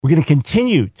We're going to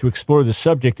continue to explore the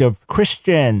subject of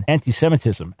Christian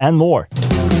anti-Semitism and more.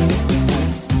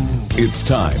 It's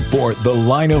time for The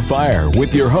Line of Fire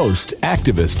with your host,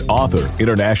 activist, author,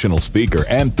 international speaker,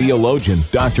 and theologian,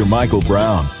 Dr. Michael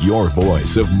Brown, your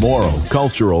voice of moral,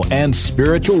 cultural, and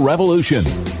spiritual revolution.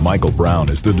 Michael Brown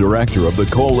is the director of the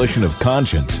Coalition of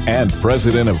Conscience and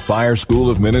president of Fire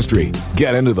School of Ministry.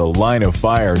 Get into The Line of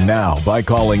Fire now by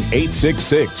calling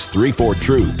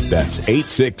 866-34-TRUTH. That's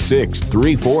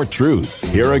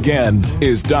 866-34-TRUTH. Here again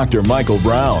is Dr. Michael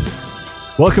Brown.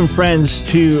 Welcome, friends,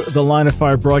 to the Line of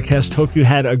Fire broadcast. Hope you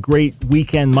had a great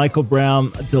weekend. Michael Brown,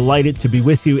 delighted to be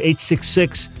with you.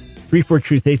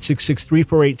 866-34-TRUTH,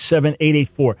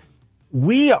 866-348-7884.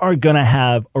 We are going to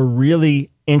have a really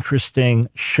interesting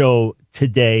show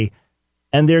today,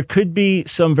 and there could be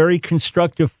some very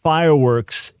constructive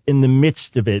fireworks in the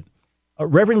midst of it.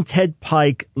 Reverend Ted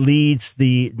Pike leads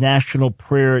the National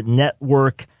Prayer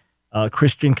Network,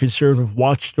 Christian conservative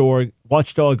watchdog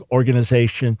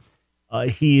organization.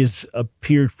 He has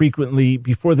appeared frequently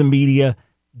before the media,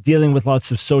 dealing with lots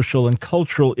of social and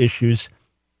cultural issues.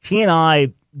 He and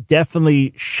I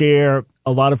definitely share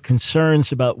a lot of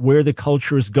concerns about where the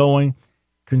culture is going,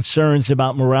 concerns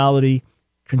about morality,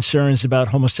 concerns about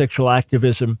homosexual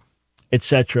activism,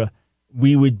 etc.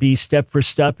 We would be step for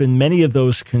step in many of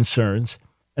those concerns.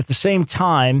 At the same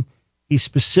time, he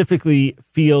specifically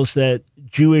feels that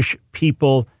Jewish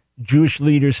people, Jewish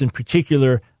leaders in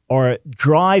particular, are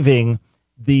driving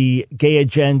the gay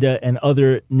agenda and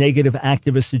other negative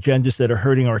activist agendas that are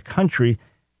hurting our country.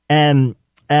 And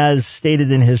as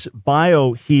stated in his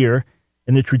bio here,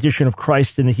 in the tradition of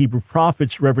Christ and the Hebrew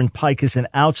prophets, Reverend Pike is an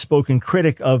outspoken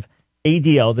critic of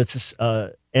ADL, that's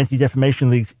Anti-Defamation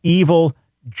League's evil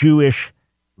Jewish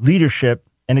leadership.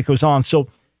 And it goes on. So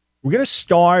we're going to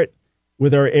start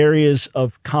with our areas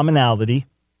of commonality.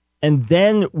 And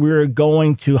then we're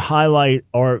going to highlight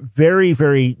our very,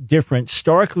 very different,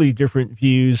 starkly different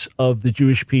views of the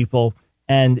Jewish people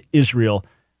and Israel.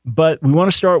 But we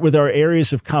want to start with our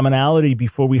areas of commonality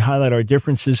before we highlight our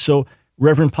differences. So,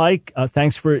 Reverend Pike,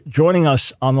 thanks for joining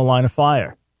us on the Line of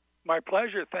Fire. My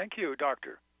pleasure. Thank you,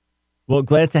 Doctor. Well,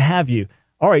 glad to have you.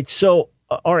 All right. So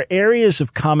our areas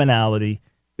of commonality,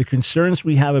 the concerns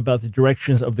we have about the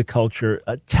directions of the culture.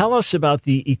 Tell us about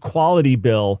the equality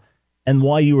bill and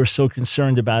why you were so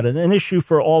concerned about it, an issue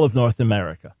for all of North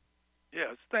America.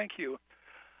 Yes, thank you.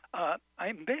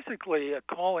 I'm basically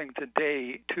calling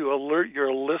today to alert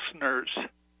your listeners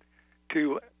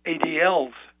to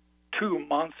ADL's two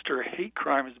monster hate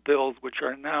crimes bills, which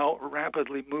are now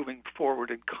rapidly moving forward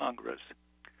in Congress.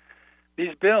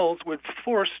 These bills would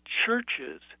force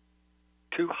churches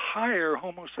to hire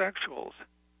homosexuals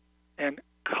and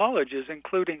colleges,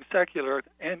 including secular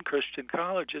and Christian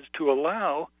colleges, to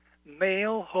allow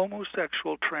male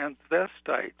homosexual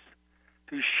transvestites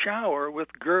to shower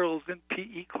with girls in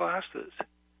PE classes.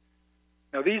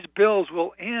 Now, these bills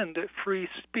will end free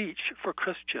speech for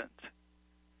Christians.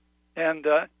 And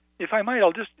if I might,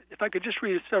 if I could just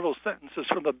read several sentences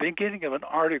from the beginning of an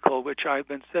article which I've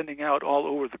been sending out all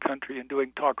over the country and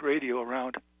doing talk radio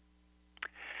around.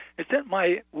 It's at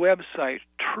my website,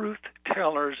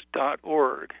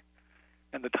 truthtellers.org,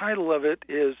 and the title of it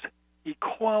is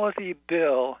Equality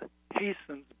Bill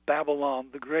Hastens Babylon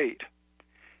the Great.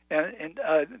 And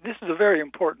this is a very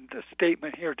important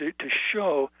statement here to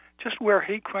show just where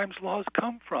hate crimes laws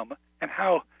come from and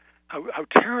how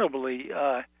terribly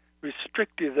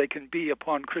restrictive they can be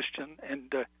upon Christian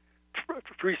and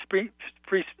free speech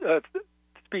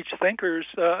thinkers,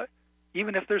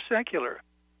 even if they're secular.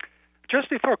 Just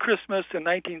before Christmas in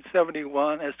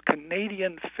 1971, as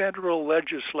Canadian federal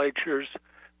legislatures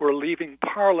were leaving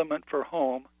Parliament for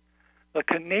home, the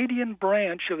Canadian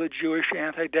branch of the Jewish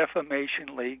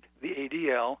Anti-Defamation League, the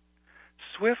ADL,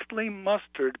 swiftly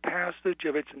mustered passage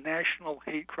of its national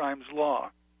hate crimes law.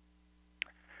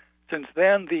 Since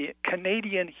then, the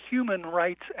Canadian Human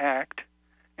Rights Act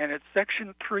and its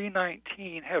Section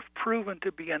 319 have proven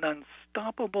to be an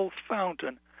unstoppable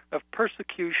fountain of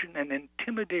persecution and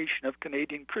intimidation of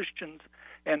Canadian Christians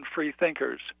and free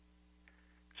thinkers.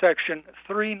 Section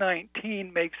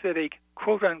 319 makes it a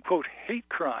quote-unquote hate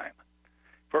crime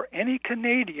for any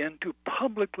Canadian to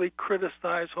publicly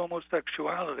criticize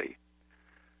homosexuality.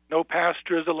 No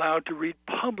pastor is allowed to read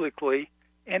publicly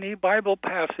any Bible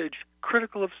passage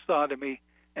critical of sodomy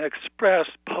and express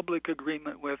public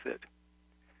agreement with it.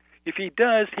 If he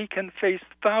does, he can face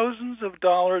thousands of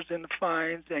dollars in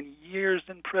fines and years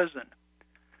in prison.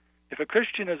 If a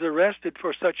Christian is arrested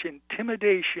for such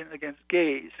intimidation against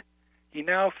gays, he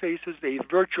now faces a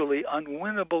virtually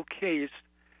unwinnable case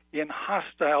in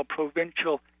hostile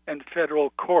provincial and federal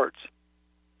courts.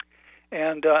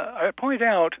 And I point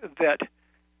out that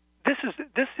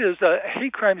this is a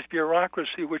hate crimes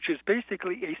bureaucracy, which is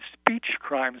basically a speech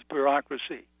crimes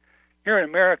bureaucracy. Here in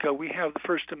America, we have the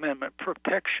First Amendment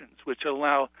protections, which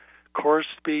allow coarse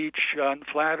speech,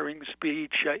 unflattering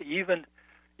speech, even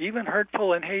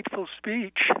hurtful and hateful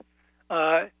speech,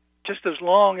 just as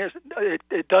long as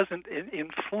it doesn't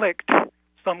inflict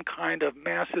some kind of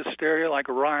mass hysteria like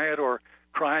a riot or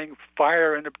crying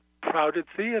fire in a crowded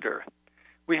theater.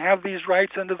 We have these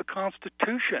rights under the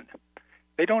Constitution.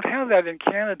 They don't have that in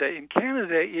Canada. In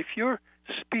Canada, if your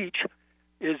speech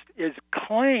is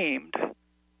claimed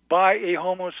by a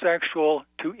homosexual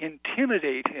to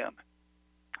intimidate him,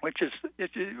 which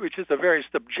is a very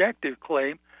subjective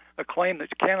claim, a claim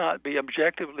that cannot be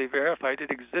objectively verified.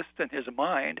 It exists in his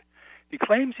mind. He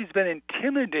claims he's been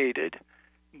intimidated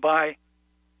by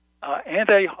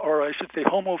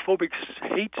homophobic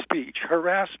hate speech,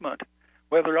 harassment,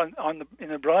 whether in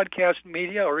the broadcast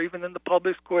media or even in the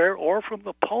public square or from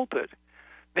the pulpit.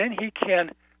 Then he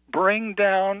can bring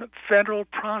down federal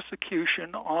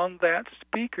prosecution on that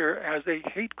speaker as a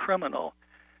hate criminal.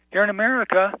 Here in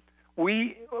America,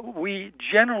 we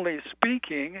generally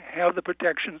speaking have the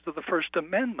protections of the First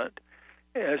Amendment,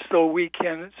 so we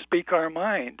can speak our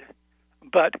mind.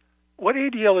 But what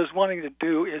ADL is wanting to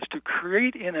do is to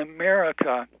create in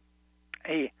America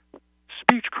a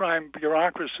speech crime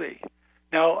bureaucracy.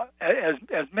 Now,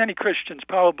 as many Christians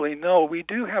probably know, we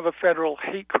do have a federal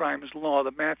hate crimes law,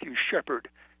 the Matthew Shepard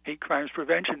Hate Crimes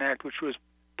Prevention Act, which was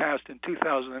passed in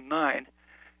 2009.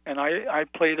 And I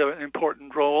played an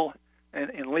important role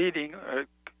in leading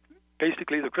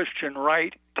basically the Christian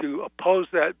right to oppose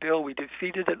that bill. We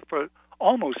defeated it for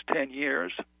almost 10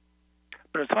 years,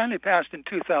 but it was finally passed in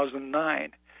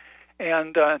 2009.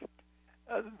 And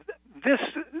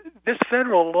this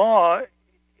federal law,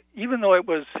 even though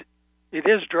it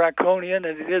is draconian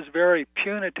and it is very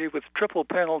punitive with triple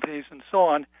penalties and so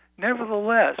on,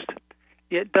 nevertheless,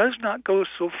 it does not go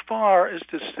so far as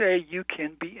to say you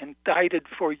can be indicted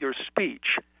for your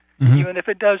speech, even if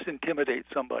it does intimidate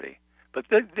somebody. But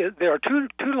there are two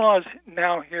laws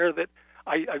now here that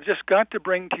I've just got to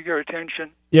bring to your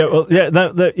attention. Yeah, well,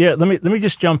 Let me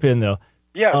just jump in though.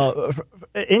 Yeah.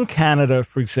 In Canada,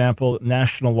 for example,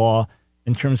 national law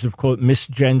in terms of quote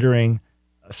misgendering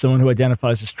someone who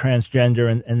identifies as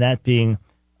transgender and that being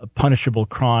a punishable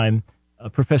crime.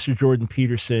 Professor Jordan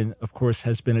Peterson, of course,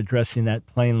 has been addressing that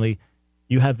plainly.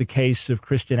 You have the case of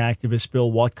Christian activist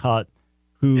Bill Watcott,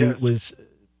 who was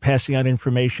passing out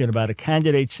information about a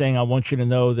candidate saying, I want you to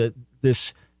know that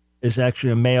this is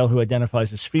actually a male who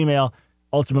identifies as female.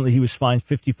 Ultimately, he was fined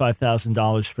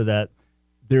 $55,000 for that.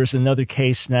 There's another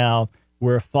case now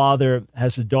where a father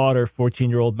has a daughter,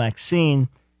 14-year-old Maxine,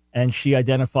 and she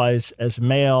identifies as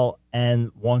male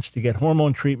and wants to get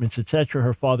hormone treatments, etc.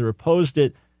 Her father opposed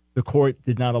it. The court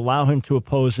did not allow him to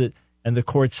oppose it, and the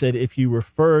court said if you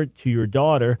refer to your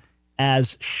daughter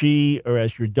as she or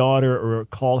as your daughter or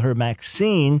call her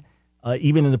Maxine,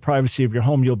 even in the privacy of your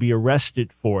home, you'll be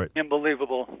arrested for it.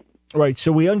 Unbelievable. Right,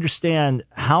 so we understand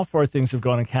how far things have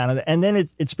gone in Canada, and then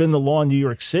it's been the law in New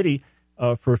York City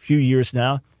for a few years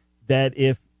now that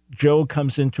if Joe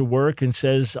comes into work and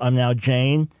says, I'm now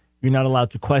Jane, you're not allowed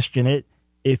to question it.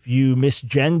 If you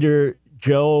misgender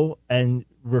Joe and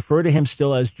refer to him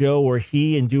still as Joe or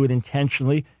he and do it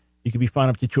intentionally, you could be fined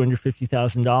up to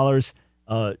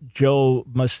 $250,000. Joe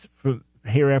must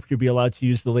hereafter be allowed to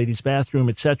use the ladies' bathroom,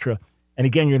 etc. And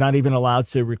again, you're not even allowed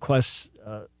to request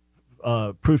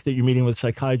proof that you're meeting with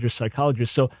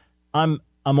psychologists. So I'm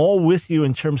all with you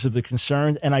in terms of the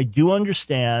concern, and I do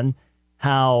understand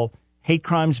how hate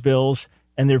crimes bills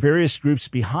and their various groups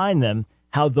behind them,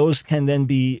 how those can then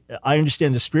be, I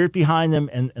understand the spirit behind them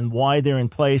and why they're in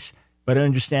place, but I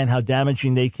understand how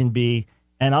damaging they can be.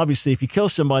 And obviously, if you kill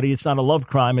somebody, it's not a love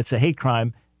crime, it's a hate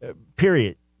crime,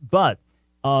 period. But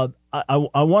I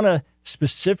want to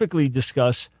specifically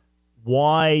discuss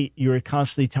why you're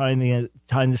constantly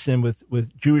tying this in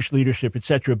with Jewish leadership, et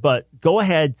cetera. But go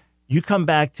ahead. You come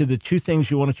back to the two things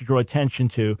you wanted to draw attention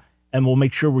to, and we'll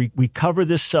make sure we cover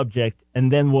this subject,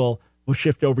 and then we'll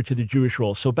shift over to the Jewish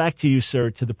role. So back to you, sir,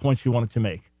 to the points you wanted to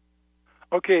make.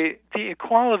 Okay, the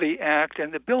Equality Act,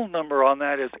 and the bill number on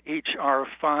that is H.R.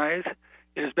 5.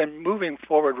 It has been moving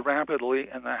forward rapidly,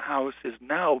 and the House is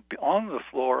now on the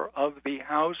floor of the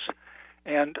House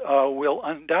and will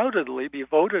undoubtedly be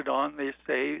voted on, they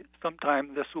say,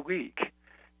 sometime this week.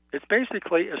 It's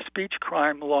basically a speech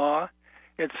crime law.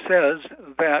 It says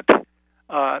that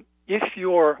if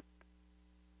your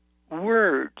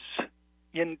words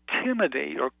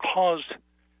intimidate or cause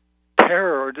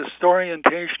terror or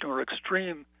disorientation or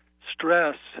extreme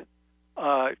stress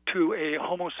to a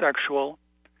homosexual,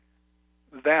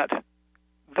 that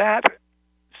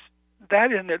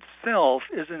in itself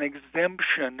is an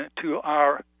exemption to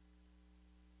our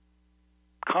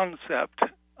concept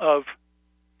of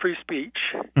free speech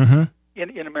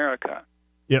in America.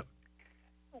 Yep.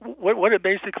 What it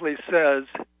basically says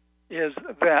is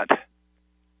that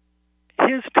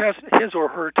his or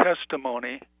her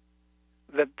testimony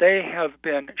that they have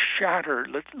been shattered.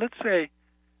 Let's say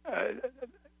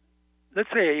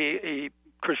a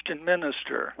Christian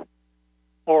minister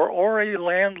or a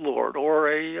landlord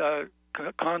or a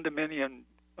condominium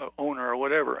owner or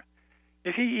whatever.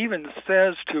 If he even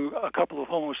says to a couple of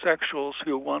homosexuals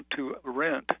who want to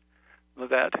rent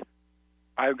that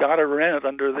I've got to rent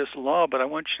under this law, but I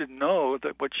want you to know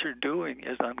that what you're doing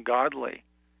is ungodly.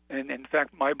 And in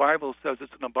fact, my Bible says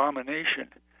it's an abomination.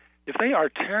 If they are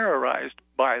terrorized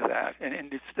by that,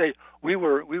 and say we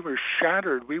were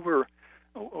shattered, we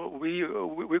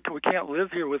can't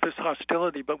live here with this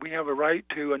hostility, but we have a right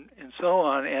to, and so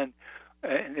on, and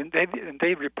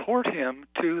they report him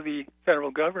to the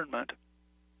federal government,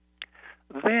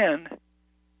 then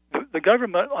the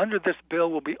government under this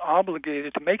bill will be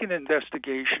obligated to make an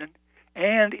investigation,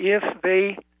 and if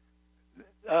they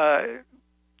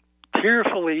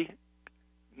tearfully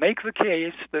make the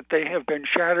case that they have been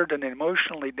shattered and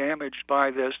emotionally damaged by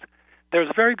this, there's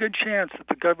a very good chance that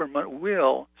the government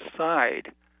will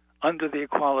side under the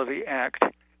Equality Act,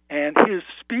 and his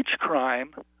speech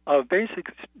crime of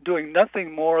basically doing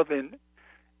nothing more than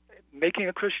making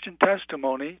a Christian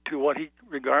testimony to what he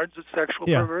regards as sexual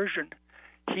perversion,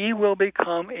 he will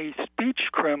become a speech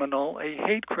criminal, a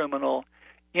hate criminal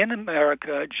in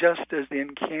America, just as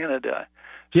in Canada.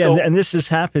 Yeah, and this has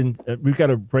happened. We've got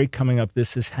a break coming up.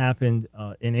 This has happened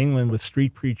in England with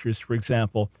street preachers, for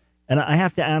example. And I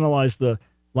have to analyze the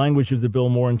language of the bill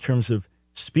more in terms of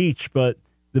speech, but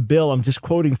the bill, I'm just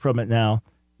quoting from it now,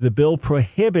 the bill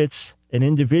prohibits an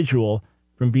individual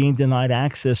from being denied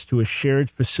access to a shared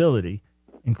facility,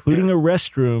 including a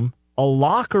restroom, a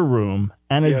locker room,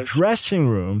 and a dressing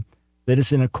room that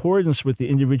is in accordance with the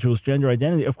individual's gender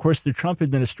identity. Of course, the Trump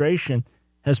administration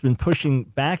has been pushing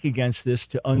back against this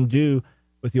to undo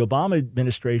what the Obama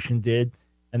administration did.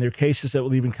 And there are cases that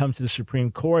will even come to the Supreme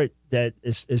Court that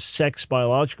is sex,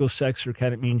 biological sex, or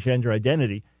can it mean gender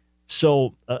identity?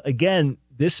 So, again,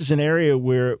 this is an area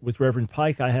where, with Reverend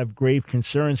Pike, I have grave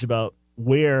concerns about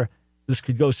where this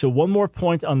could go. So one more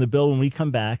point on the bill when we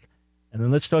come back, and then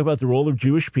let's talk about the role of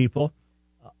Jewish people.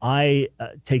 I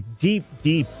take deep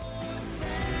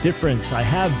difference. I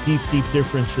have deep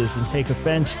differences and take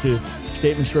offense to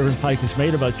statements Reverend Pike has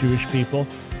made about Jewish people,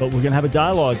 but we're going to have a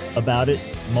dialogue about it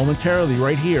momentarily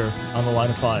right here on The Line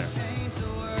of Fire.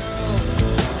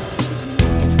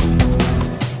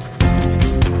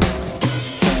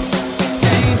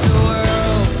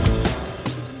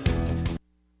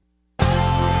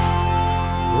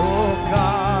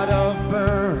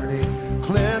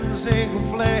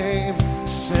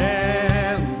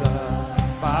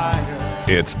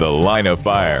 It's The Line of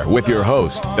Fire with your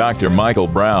host, Dr. Michael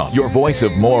Brown, your voice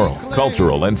of moral,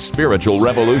 cultural, and spiritual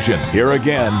revolution. Here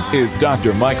again is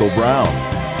Dr. Michael Brown.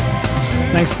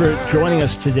 Thanks for joining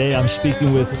us today. I'm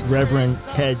speaking with Reverend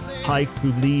Ted Pike,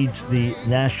 who leads the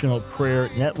National Prayer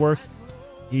Network.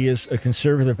 He is a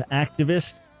conservative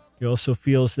activist. He also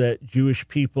feels that Jewish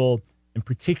people in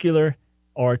particular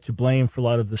are to blame for a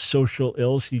lot of the social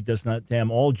ills. He does not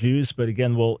damn all Jews, but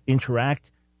again, will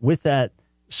interact with that.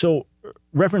 So,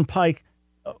 Reverend Pike,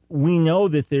 we know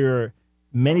that there are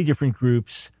many different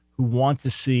groups who want to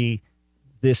see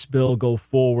this bill go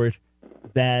forward,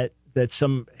 that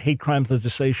some hate crimes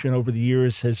legislation over the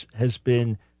years has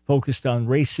been focused on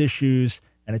race issues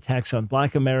and attacks on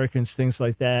Black Americans, things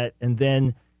like that, and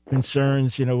then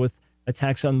concerns, with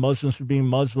attacks on Muslims for being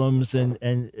Muslims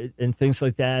and things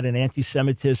like that, and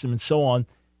anti-Semitism and so on.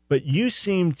 But you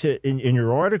seem to, in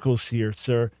your articles here,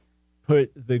 sir,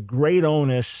 put the great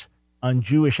onus on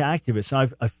Jewish activists.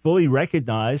 I fully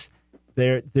recognize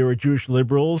there are Jewish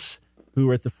liberals who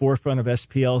are at the forefront of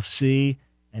SPLC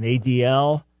and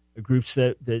ADL, groups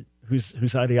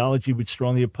whose ideology would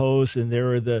strongly oppose, and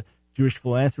there are the Jewish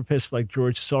philanthropists like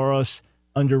George Soros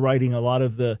underwriting a lot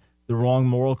of the wrong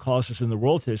moral causes in the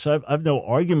world today. So I've no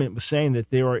argument with saying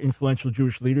that there are influential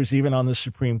Jewish leaders even on the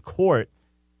Supreme Court,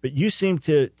 but you seem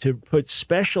to put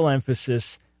special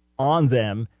emphasis on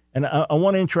them. And I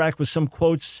want to interact with some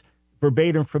quotes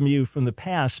verbatim from you from the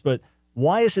past, but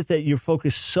why is it that you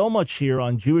focus so much here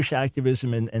on Jewish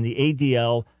activism and the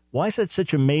ADL? Why is that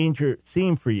such a major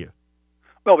theme for you?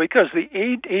 Well, because the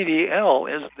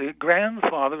ADL is the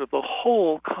grandfather of the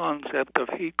whole concept of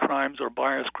hate crimes or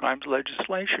bias crimes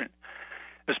legislation.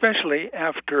 especially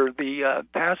after the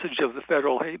passage of the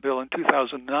federal hate bill in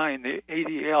 2009. The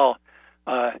ADL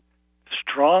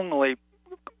strongly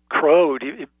crowed,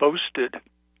 it boasted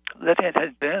that it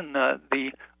had been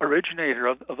the originator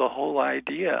of the whole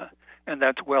idea, and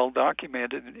that's well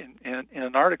documented in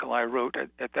an article I wrote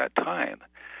at that time.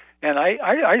 And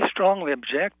I strongly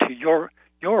object to your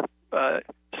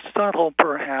subtle,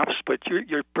 perhaps, but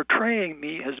you're portraying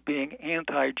me as being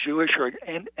anti-Jewish or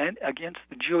and against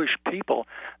the Jewish people.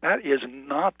 That is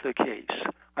not the case.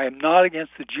 I am not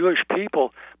against the Jewish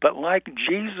people, but like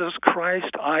Jesus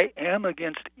Christ, I am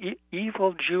against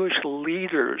evil Jewish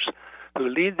leaders who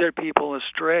lead their people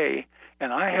astray.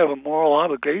 And I have a moral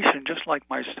obligation, just like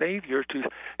my Savior,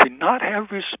 to not have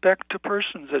respect to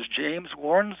persons, as James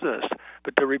warns us,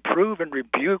 but to reprove and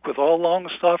rebuke with all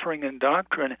long-suffering and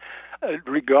doctrine,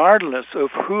 regardless of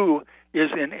who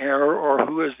is in error or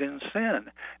who is in sin.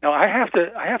 Now, I have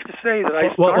to say that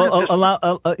I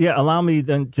started allow me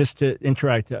then just to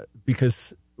interact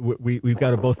because we've got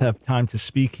to both have time to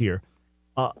speak here.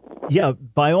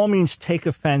 By all means, take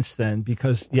offense then,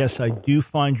 because yes, I do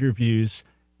find your views,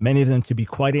 many of them, to be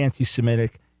quite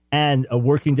anti-Semitic, and a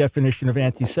working definition of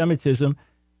anti-Semitism,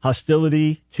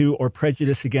 hostility to or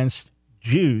prejudice against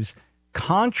Jews.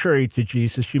 Contrary to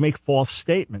Jesus, you make false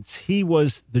statements. He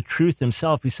was the truth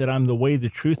himself. He said, I'm the way, the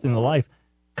truth, and the life.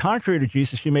 Contrary to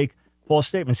Jesus, you make false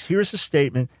statements. Here's a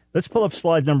statement. Let's pull up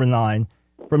slide number 9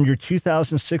 from your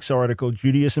 2006 article,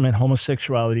 Judaism and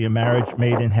Homosexuality, a Marriage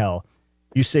Made in Hell.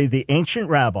 You say the ancient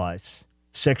rabbis,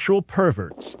 sexual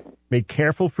perverts, made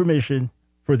careful permission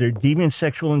for their deviant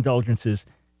sexual indulgences.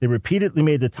 They repeatedly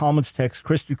made the Talmud's text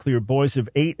crystal clear. Boys of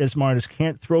 8 as martyrs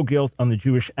can't throw guilt on the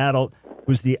Jewish adult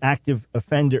who's the active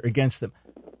offender against them.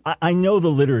 I know the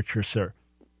literature, sir.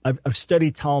 I've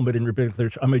studied Talmud and rabbinic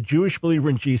literature. I'm a Jewish believer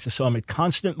in Jesus, so I'm at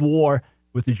constant war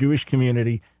with the Jewish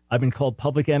community. I've been called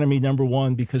public enemy number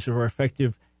 1 because of our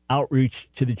effective outreach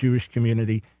to the Jewish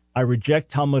community. I reject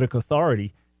Talmudic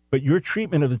authority, but your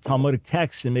treatment of the Talmudic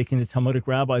text and making the Talmudic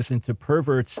rabbis into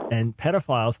perverts and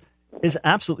pedophiles is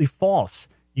absolutely false.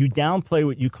 You downplay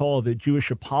what you call the Jewish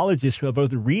apologists who have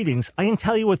other readings. I can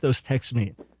tell you what those texts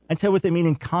mean. I can tell you what they mean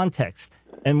in context.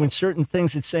 And when certain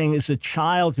things it's saying is a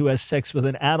child who has sex with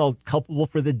an adult culpable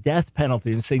for the death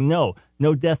penalty, and say no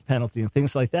death penalty and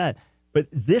things like that. But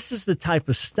this is the type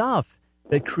of stuff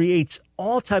that creates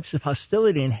all types of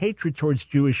hostility and hatred towards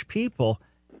Jewish people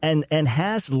and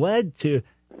has led to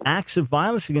acts of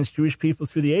violence against Jewish people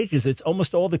through the ages. It's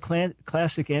almost all the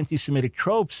classic anti-Semitic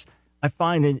tropes I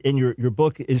find in your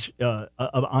book is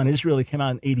on Israel. It came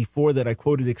out in 1984 that I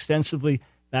quoted extensively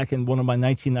back in one of my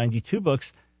 1992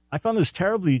 books. I found this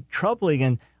terribly troubling,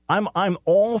 and I'm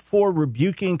all for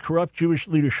rebuking corrupt Jewish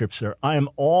leadership, sir. I am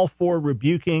all for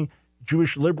rebuking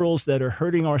Jewish liberals that are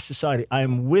hurting our society. I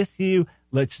am with you.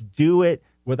 Let's do it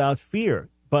without fear.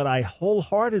 But I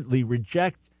wholeheartedly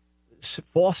reject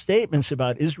false statements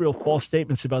about Israel, false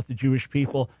statements about the Jewish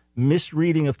people,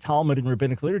 misreading of Talmud and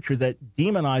rabbinic literature that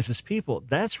demonizes people.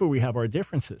 That's where we have our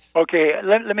differences. Okay,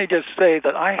 let me just say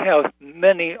that I have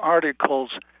many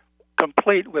articles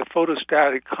complete with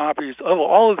photostatic copies of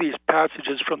all of these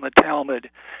passages from the Talmud.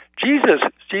 Jesus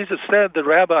said the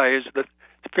rabbis, the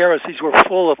Pharisees, were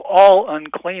full of all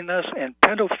uncleanness, and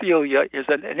pedophilia is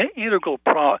an integral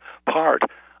part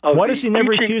of Why does he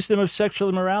never teaching. accuse them of sexual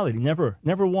immorality? Never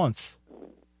once.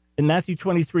 In Matthew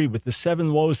 23, with the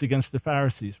 7 woes against the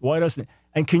Pharisees, why doesn't it?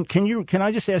 And can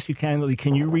I just ask you candidly,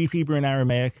 can you read Hebrew and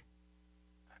Aramaic?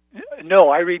 No,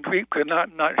 I read Greek, not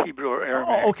Hebrew or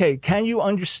Aramaic. Oh, okay, can you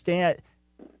understand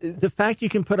the fact you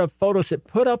can put up photos that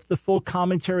put up the full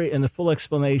commentary and the full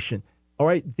explanation? All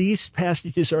right, these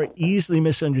passages are easily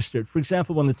misunderstood. For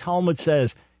example, when the Talmud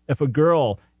says if a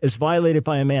girl is violated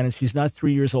by a man and she's not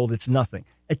 3 years old, it's nothing.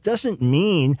 It doesn't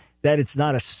mean that it's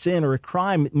not a sin or a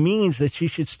crime. It means that she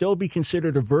should still be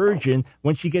considered a virgin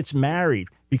when she gets married,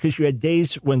 because you had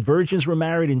days when virgins were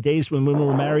married and days when women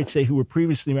were married, say, who were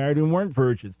previously married and weren't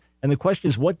virgins. And the question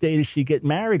is, what day does she get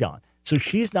married on? So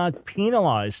she's not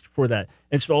penalized for that.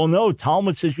 And so, no,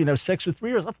 Talmud says you can have sex with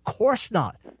 3 years. Of course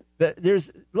not.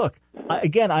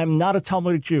 I'm not a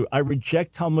Talmudic Jew. I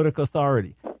reject Talmudic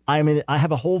authority. I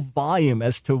have a whole volume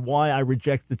as to why I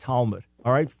reject the Talmud.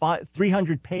 All right,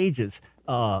 300 pages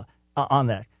on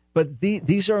that. But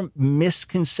these are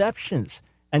misconceptions,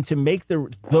 and to make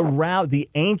the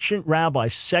ancient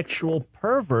rabbis sexual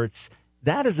perverts,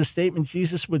 that is a statement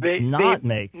Jesus would not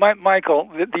make. Michael,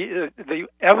 the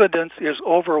evidence is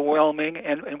overwhelming,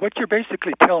 and what you're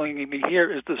basically telling me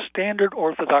here is the standard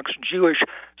Orthodox Jewish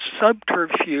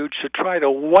subterfuge to try to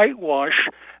whitewash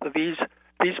these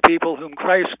people whom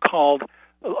Christ called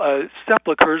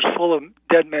sepulchers full of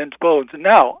dead men's bones. And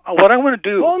now, what I want to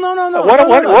do... Oh, no. What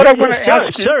I want to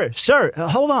ask you... Sir,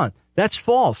 hold on. That's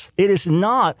false. It is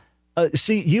not...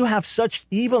 see, you have such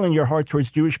evil in your heart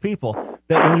towards Jewish people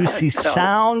that when you see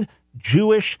sound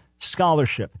Jewish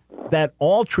scholarship that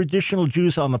all traditional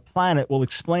Jews on the planet will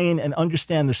explain and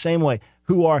understand the same way,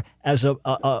 who are as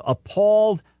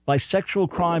appalled by sexual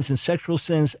crimes and sexual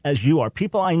sins as you are.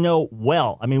 People I know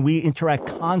well. I mean, we interact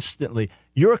constantly.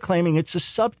 You're claiming it's a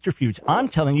subterfuge. I'm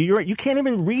telling you, you can't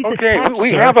even read the text.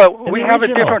 We have a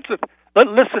difference.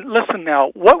 Listen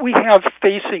now. What we have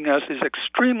facing us is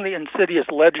extremely insidious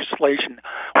legislation.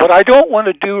 What I don't want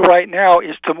to do right now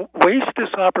is to waste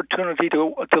this opportunity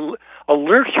to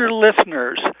alert your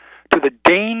listeners to the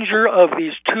danger of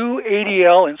these two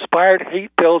ADL-inspired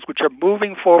hate bills which are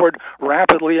moving forward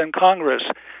rapidly in Congress.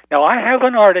 Now, I have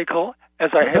an article, as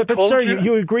I have told sir, you.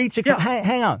 you agreed to... Yeah.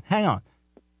 Hang on.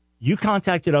 You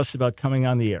contacted us about coming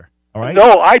on the air, all right?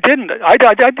 No, I didn't. I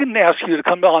didn't ask you to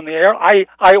come on the air.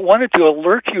 I wanted to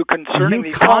alert you concerning the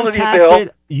equality bill.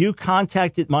 You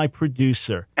contacted my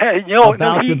producer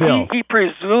about the bill. He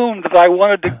presumed that I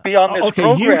wanted to be on this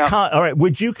program. All right.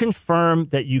 Would you confirm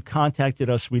that you contacted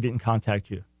us? We didn't contact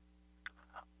you.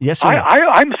 Yes or no?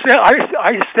 I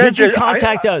said. Did you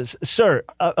contact us, sir?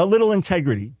 A little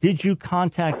integrity. Did you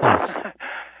contact us?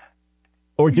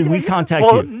 Or did we contact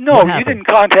you? No, you didn't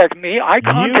contact me. I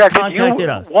contacted you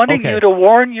us. Wanting you to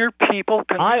warn your people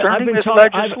concerning this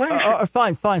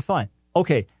legislation. Fine.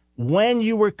 Okay, when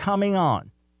you were coming on,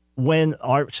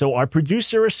 our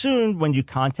producer assumed when you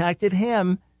contacted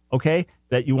him, okay,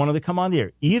 that you wanted to come on the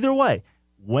air. Either way,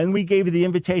 when we gave you the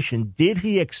invitation, did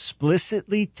he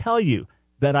explicitly tell you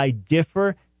that I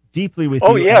differ deeply with you?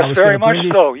 Oh, yes, very much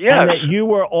so, yes. And that you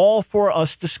were all for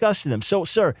us discussing them. So,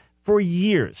 sir, for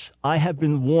years, I have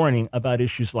been warning about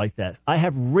issues like that. I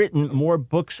have written more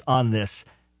books on this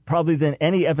probably than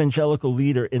any evangelical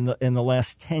leader in the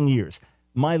last 10 years.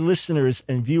 My listeners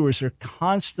and viewers are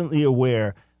constantly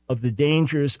aware of the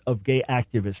dangers of gay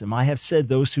activism. I have said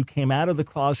those who came out of the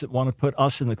closet want to put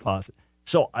us in the closet.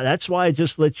 So that's why I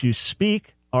just let you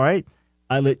speak, all right?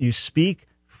 I let you speak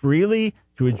freely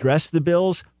to address the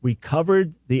bills. We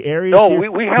covered the areas. No,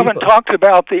 we haven't talked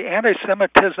about the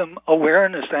Anti-Semitism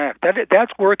Awareness Act.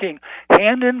 That's working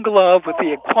hand in glove with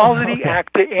the Equality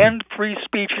Act to end free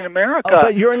speech in America.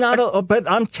 But you're not. But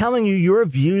I'm telling you, your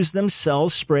views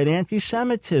themselves spread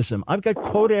anti-Semitism. I've got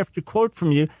quote after quote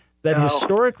from you that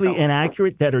historically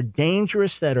inaccurate, that are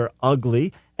dangerous, that are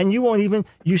ugly. And you won't even.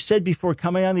 You said before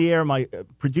coming on the air, my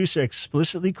producer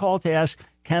explicitly called to ask,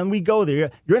 "Can we go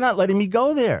there?" You're not letting me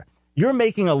go there. You're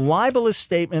making a libelous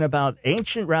statement about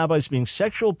ancient rabbis being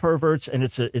sexual perverts, and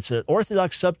it's an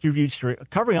Orthodox subterfuge for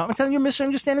covering up. I'm telling you, you're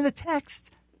misunderstanding the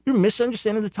text. You're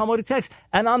misunderstanding the Talmudic text.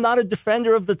 And I'm not a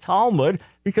defender of the Talmud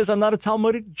because I'm not a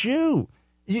Talmudic Jew.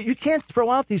 You can't throw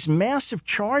out these massive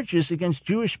charges against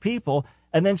Jewish people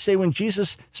and then say when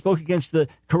Jesus spoke against the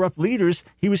corrupt leaders,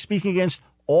 he was speaking against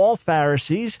all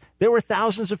Pharisees. There were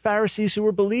thousands of Pharisees who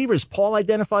were believers. Paul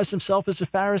identifies himself as a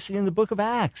Pharisee in the book of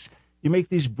Acts. You make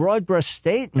these broad-brush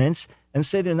statements and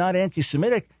say they're not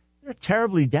anti-Semitic. They're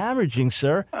terribly damaging,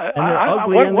 sir, and they're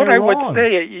ugly and they're wrong. What I would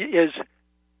say is,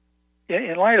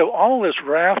 in light of all this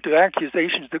raft of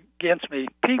accusations against me,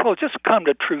 people just come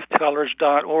to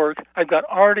truthtellers.org. I've got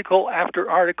article after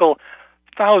article,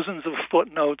 thousands of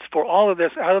footnotes for all of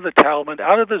this out of the Talmud,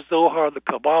 out of the Zohar, the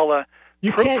Kabbalah.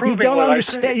 You don't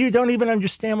understand. You don't even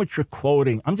understand what you're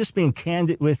quoting. I'm just being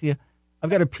candid with you. I've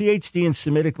got a PhD in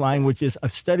Semitic languages.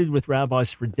 I've studied with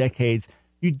rabbis for decades.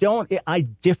 I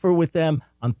differ with them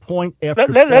on point after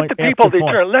point. Let the people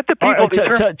determine. Let the people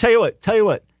determine. Tell you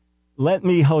what. Let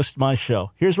me host my show.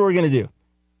 Here's what we're going to do.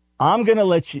 I'm going to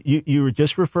let you. You were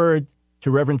just referred to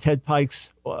Reverend Ted Pike's.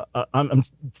 I'm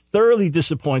thoroughly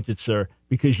disappointed, sir,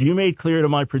 because you made clear to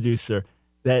my producer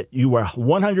that you were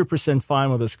 100% fine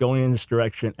with us going in this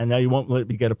direction, and now you won't let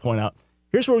me get a point out.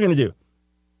 Here's what we're going to do.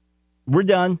 We're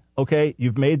done, okay?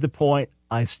 You've made the point.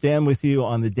 I stand with you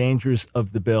on the dangers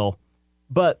of the bill.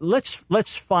 But let's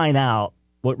find out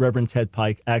what Reverend Ted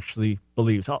Pike actually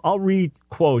believes. I'll read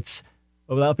quotes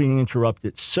without being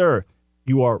interrupted. Sir,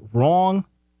 you are wrong.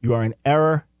 You are in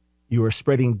error. You are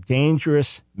spreading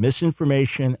dangerous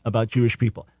misinformation about Jewish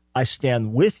people. I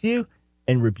stand with you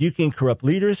in rebuking corrupt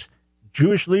leaders,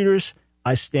 Jewish leaders.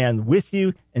 I stand with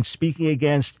you in speaking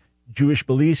against Jewish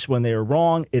beliefs when they are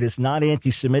wrong. It is not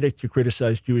anti-Semitic to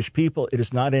criticize Jewish people. It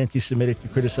is not anti-Semitic to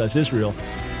criticize Israel.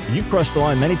 You've crossed the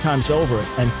line many times over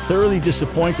and thoroughly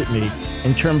disappointed me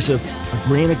in terms of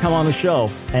agreeing to come on the show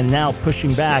and now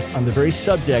pushing back on the very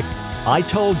subject I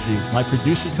told you, my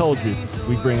producer told you,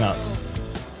 we'd bring up.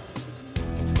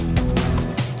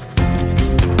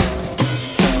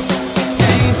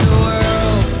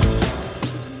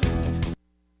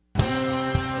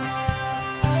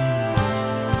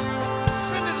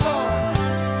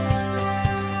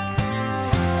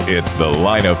 It's The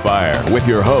Line of Fire with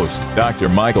your host, Dr.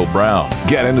 Michael Brown.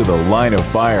 Get into The Line of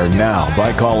Fire now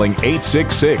by calling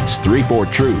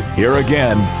 866-34-TRUTH. Here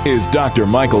again is Dr.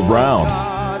 Michael Brown.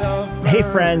 Hey,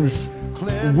 friends,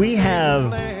 we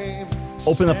have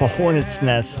opened up a hornet's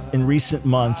nest in recent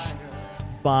months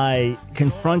by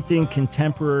confronting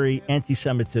contemporary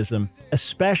anti-Semitism,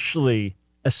 especially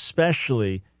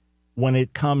when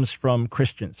it comes from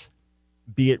Christians,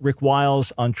 be it Rick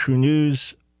Wiles on True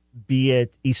News, be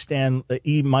it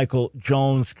E. Michael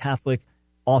Jones, Catholic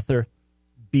author,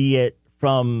 be it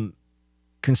from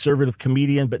conservative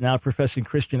comedian but now professing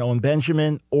Christian Owen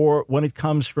Benjamin, or when it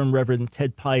comes from Reverend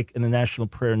Ted Pike and the National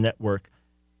Prayer Network.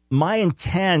 My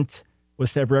intent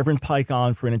was to have Reverend Pike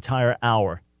on for an entire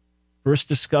hour, first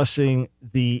discussing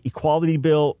the equality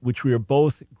bill, which we are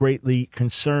both greatly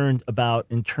concerned about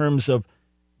in terms of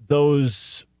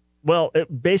those,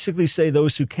 basically say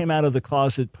those who came out of the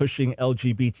closet pushing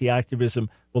LGBT activism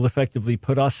will effectively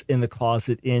put us in the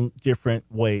closet in different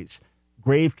ways.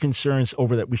 Grave concerns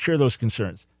over that. We share those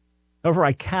concerns. However,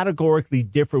 I categorically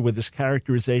differ with this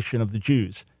characterization of the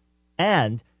Jews.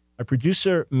 And our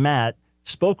producer, Matt,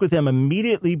 spoke with him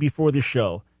immediately before the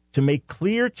show to make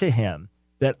clear to him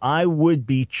that I would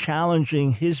be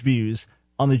challenging his views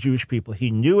on the Jewish people.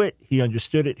 He knew it. He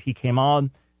understood it. He came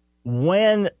on.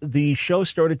 When the show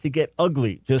started to get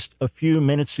ugly just a few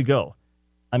minutes ago,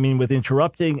 I mean, with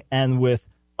interrupting and with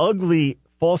ugly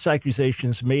false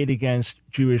accusations made against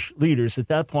Jewish leaders, at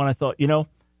that point I thought,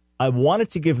 I wanted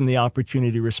to give him the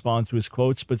opportunity to respond to his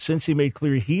quotes, but since he made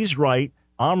clear he's right,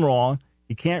 I'm wrong,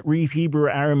 he can't read Hebrew or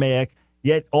Aramaic,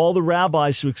 yet all the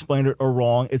rabbis who explained it are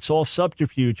wrong, it's all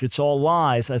subterfuge, it's all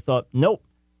lies, I thought, nope,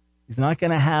 he's not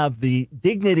going to have the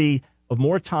dignity of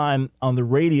more time on the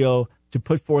radio to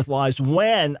put forth lies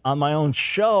when on my own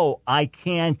show I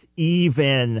can't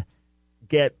even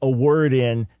get a word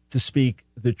in to speak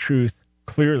the truth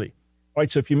clearly. All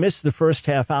right, so if you missed the first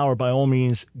half hour, by all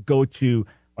means, go to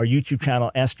our YouTube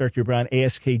channel, Ask Dr. Brown,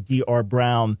 AskDR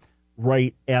Brown,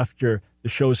 right after the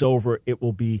show's over. It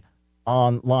will be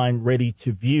online, ready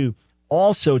to view.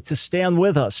 Also, to stand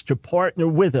with us, to partner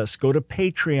with us, go to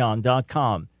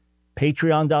patreon.com.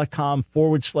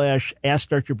 Patreon.com/Ask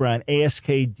Dr. Brown,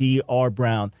 AskDR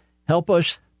Brown. Help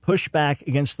us push back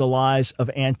against the lies of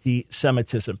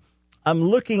anti-Semitism. I'm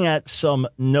looking at some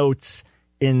notes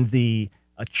in the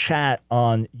chat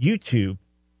on YouTube,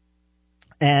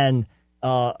 and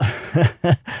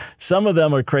some of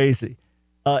them are crazy.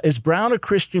 Is Brown a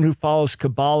Christian who follows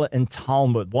Kabbalah and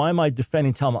Talmud? Why am I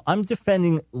defending Talmud? I'm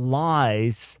defending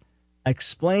lies,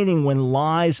 explaining when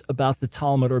lies about the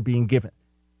Talmud are being given.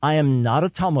 I am not a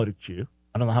Talmudic Jew.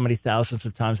 I don't know how many thousands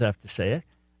of times I have to say it.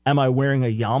 Am I wearing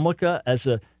a yarmulke as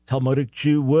a Talmudic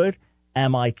Jew would?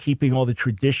 Am I keeping all the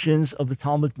traditions of the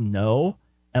Talmud? No.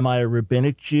 Am I a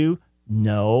rabbinic Jew?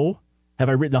 No. Have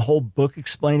I written a whole book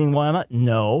explaining why I'm not?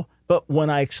 No. But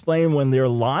when I explain when there are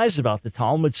lies about the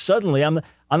Talmud, suddenly I'm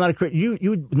not a Christian. You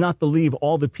would not believe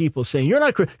all the people saying, you're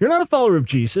not a follower of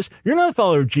Jesus. You're not a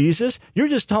follower of Jesus. You're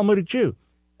just Talmudic Jew.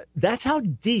 That's how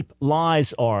deep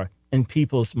lies are in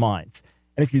people's minds.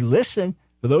 And if you listen,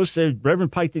 for those who say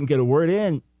Reverend Pike didn't get a word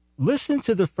in, listen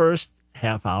to the first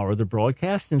half hour of the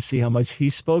broadcast and see how much he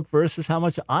spoke versus how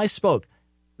much I spoke.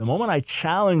 The moment I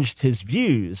challenged his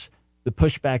views, the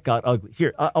pushback got ugly.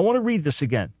 Here, I want to read this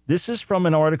again. This is from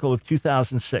an article of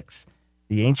 2006.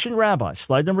 The ancient rabbis,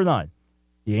 slide number 9,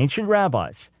 the ancient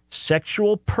rabbis,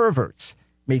 sexual perverts,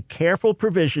 made careful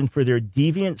provision for their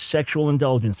deviant sexual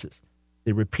indulgences.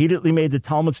 They repeatedly made the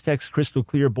Talmud's text crystal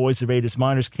clear: boys of 8 as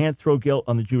minors can't throw guilt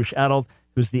on the Jewish adult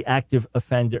who's the active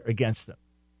offender against them.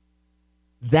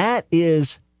 That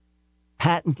is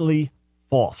patently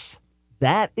false.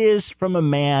 That is from a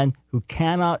man who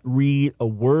cannot read a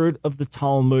word of the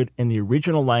Talmud in the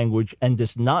original language and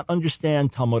does not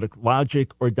understand Talmudic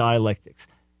logic or dialectics.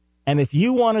 And if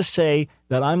you want to say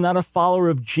that I'm not a follower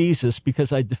of Jesus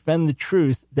because I defend the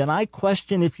truth, then I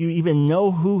question if you even know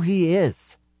who he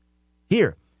is.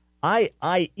 Here, I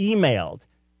emailed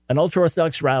an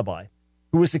ultra-Orthodox rabbi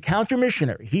who was a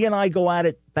counter-missionary. He and I go at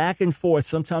it back and forth,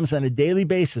 sometimes on a daily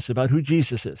basis, about who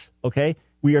Jesus is, okay?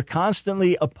 We are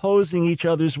constantly opposing each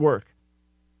other's work.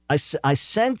 I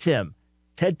sent him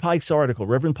Ted Pike's article,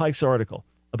 Reverend Pike's article,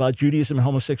 about Judaism and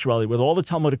homosexuality with all the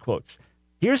Talmudic quotes.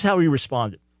 Here's how he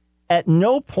responded. At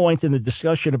no point in the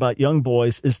discussion about young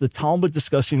boys is the Talmud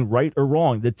discussing right or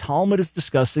wrong. The Talmud is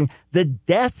discussing the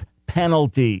death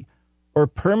penalty or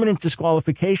permanent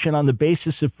disqualification on the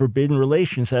basis of forbidden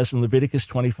relations, as in Leviticus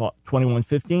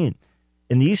 21:15.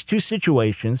 In these two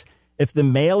situations, if the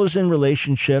male in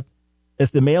relationship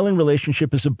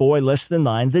is a boy less than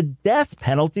 9, the death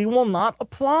penalty will not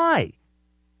apply.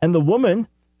 And the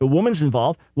woman's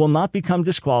involved, will not become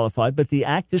disqualified, but the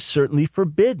act is certainly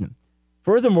forbidden.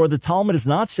 Furthermore, the Talmud is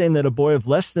not saying that a boy of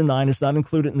less than 9 is not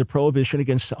included in the prohibition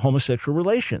against homosexual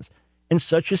relations. In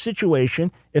such a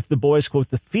situation, if the boy is, quote,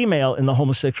 the female in the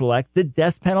homosexual act, the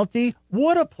death penalty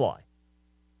would apply.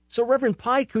 So Reverend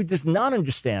Pike, who does not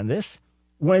understand this,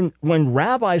 when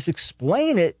rabbis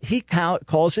explain it, he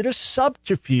calls it a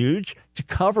subterfuge to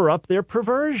cover up their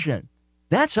perversion.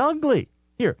 That's ugly.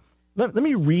 Here, let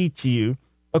me read to you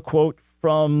a quote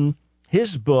from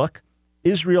his book,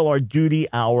 Israel, Our Duty,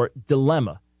 Our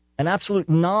Dilemma. An absolute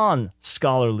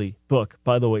non-scholarly book,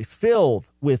 by the way, filled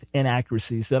with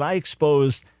inaccuracies that I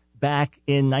exposed back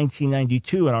in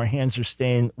 1992, and our hands are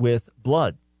stained with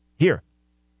blood. Here's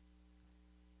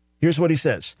what he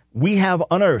says. We have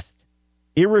unearthed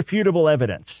irrefutable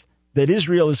evidence that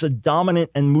Israel is a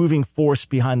dominant and moving force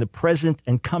behind the present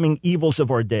and coming evils of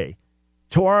our day.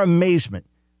 To our amazement,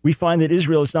 we find that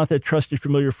Israel is not that trusted,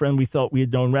 familiar friend we thought we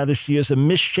had known. Rather, she is a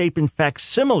misshapen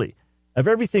facsimile of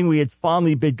everything we had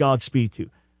fondly bid Godspeed to.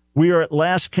 We are at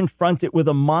last confronted with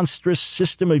a monstrous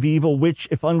system of evil which,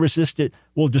 if unresisted,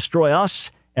 will destroy us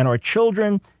and our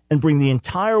children and bring the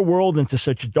entire world into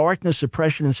such darkness,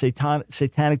 oppression, and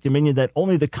satanic dominion that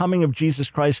only the coming of Jesus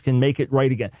Christ can make it right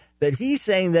again. That he's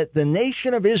saying that the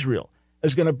nation of Israel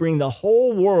is going to bring the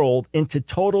whole world into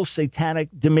total satanic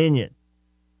dominion.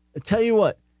 I tell you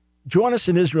what, join us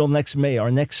in Israel next May,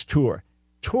 our next tour.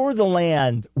 Tour the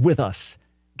land with us.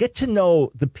 Get to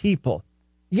know the people.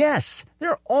 Yes,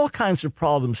 there are all kinds of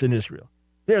problems in Israel.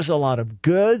 There's a lot of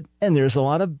good and there's a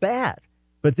lot of bad.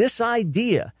 But this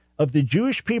idea of the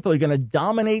Jewish people are going to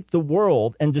dominate the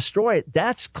world and destroy it,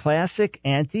 that's classic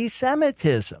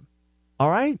anti-Semitism. All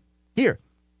right? Here,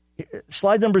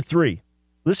 slide number 3.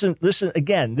 Listen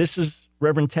again. This is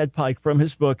Reverend Ted Pike from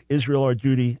his book, Israel, Our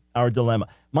Duty, Our Dilemma.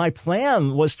 My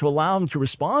plan was to allow him to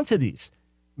respond to these,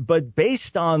 but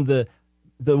based on the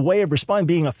way of responding,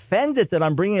 being offended that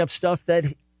I'm bringing up stuff that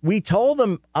we told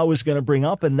him I was going to bring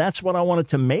up, and that's what I wanted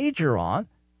to major on.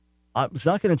 I was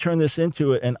not going to turn this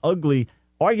into an ugly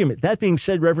argument. That being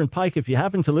said, Reverend Pike, if you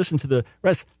happen to listen to the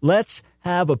rest, let's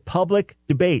have a public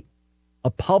debate,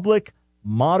 a public,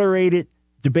 moderated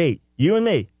debate, you and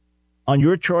me, on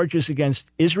your charges against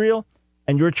Israel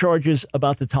and your charges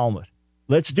about the Talmud.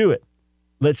 Let's do it.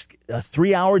 Let's a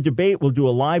 3-hour debate. We'll do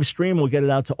a live stream. We'll get it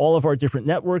out to all of our different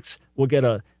networks. We'll get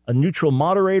a neutral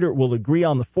moderator. We'll agree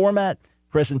on the format,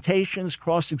 presentations,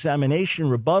 cross-examination,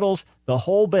 rebuttals, the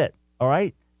whole bit. All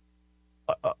right?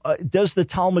 Does the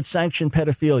Talmud sanction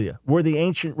pedophilia? Were the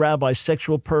ancient rabbis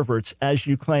sexual perverts, as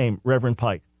you claim, Reverend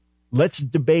Pike? Let's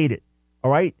debate it,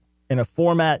 all right, in a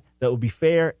format that will be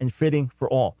fair and fitting for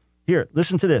all. Here,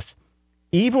 listen to this.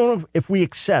 Even if we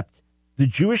accept the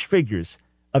Jewish figures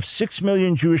of 6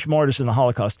 million Jewish martyrs in the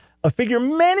Holocaust, a figure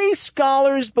many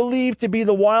scholars believe to be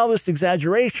the wildest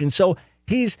exaggeration. So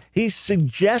he's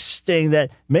suggesting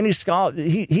that many scholars,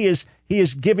 he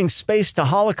is giving space to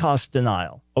Holocaust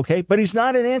denial, okay? But he's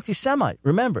not an anti-Semite.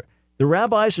 Remember,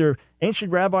 the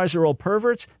ancient rabbis are all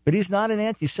perverts, but he's not an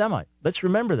anti-Semite. Let's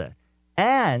remember that.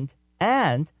 And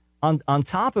on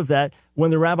top of that,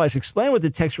 when the rabbis explain what the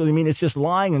text really means, it's just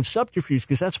lying and subterfuge,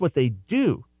 because that's what they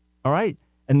do, all right?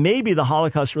 And maybe the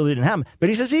Holocaust really didn't happen. But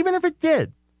he says even if it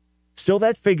did, still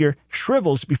that figure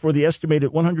shrivels before the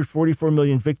estimated 144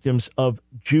 million victims of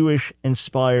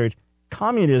Jewish-inspired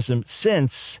communism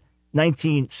since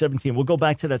 1917. We'll go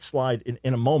back to that slide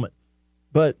in a moment.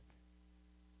 But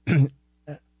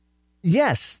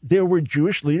yes, there were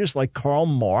Jewish leaders like Karl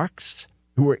Marx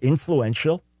who were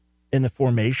influential in the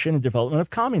formation and development of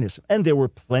communism. And there were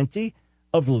plenty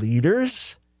of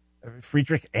leaders,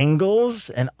 Friedrich Engels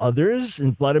and others,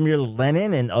 and Vladimir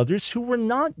Lenin and others who were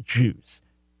not Jews.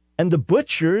 And the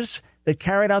butchers that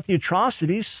carried out the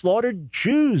atrocities slaughtered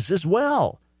Jews as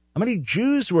well. How many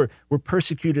Jews were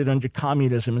persecuted under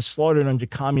communism and slaughtered under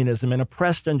communism and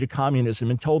oppressed under communism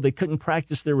and told they couldn't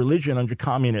practice their religion under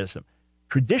communism?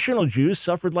 Traditional Jews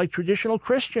suffered like traditional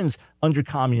Christians under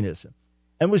communism.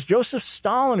 And was Joseph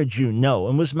Stalin a Jew? No.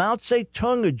 And was Mao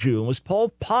Zedong a Jew? And was Pol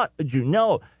Pot a Jew?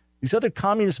 No. These other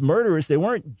communist murderers, they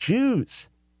weren't Jews.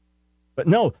 But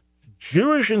no,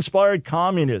 Jewish-inspired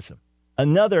communism,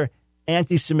 another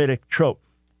anti-Semitic trope.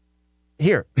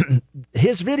 Here,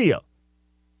 his video,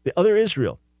 The Other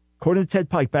Israel, according to Ted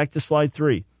Pike, back to slide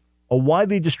 3, a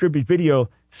widely distributed video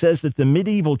says that the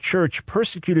medieval church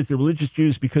persecuted the religious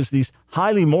Jews because these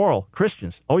highly moral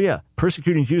Christians,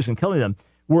 persecuting Jews and killing them,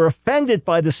 were offended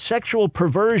by the sexual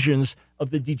perversions of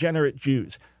the degenerate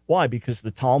Jews. Why? Because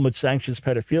the Talmud sanctions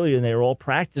pedophilia, and they were all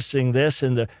practicing this,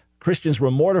 and the Christians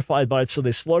were mortified by it, so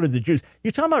they slaughtered the Jews.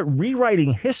 You're talking about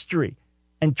rewriting history.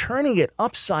 and turning it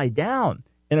upside down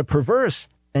in a perverse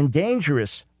and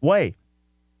dangerous way.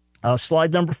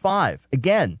 Slide number 5,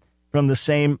 again, from the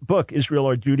same book, Israel,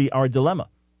 Our Duty, Our Dilemma.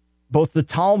 Both the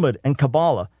Talmud and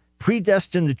Kabbalah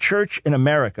predestined the church in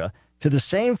America to the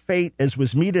same fate as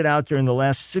was meted out during the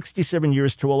last 67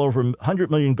 years to well over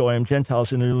 100 million Goyim,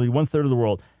 Gentiles in nearly one-third of the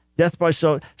world. Death by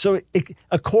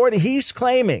according, he's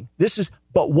claiming, this is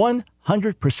but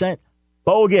 100%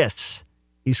 bogus.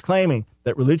 He's claiming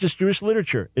that religious Jewish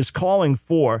literature is calling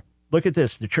for, look at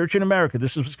this, the church in America,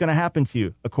 this is what's going to happen to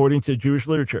you, according to Jewish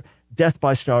literature. Death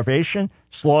by starvation,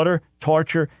 slaughter,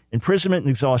 torture, imprisonment,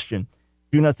 and exhaustion.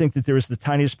 Do not think that there is the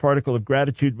tiniest particle of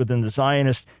gratitude within the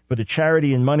Zionists for the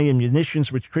charity and money and munitions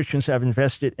which Christians have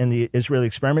invested in the Israeli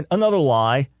experiment. Another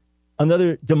lie,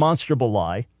 another demonstrable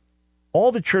lie.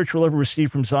 All the church will ever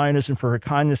receive from Zionism for her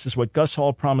kindness is what Gus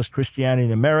Hall promised Christianity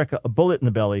in America, a bullet in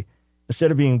the belly.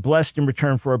 Instead of being blessed in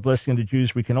return for our blessing of the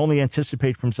Jews, we can only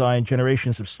anticipate from Zion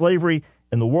generations of slavery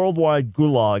and the worldwide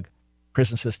gulag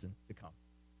prison system to come.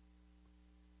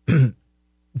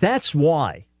 That's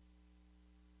why.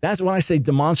 That's when I say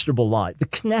demonstrable lie. The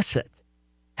Knesset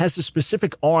has a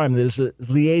specific arm that is a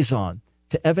liaison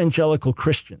to evangelical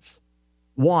Christians.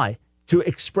 Why? To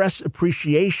express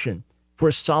appreciation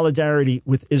for solidarity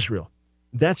with Israel.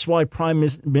 That's why Prime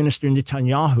Minister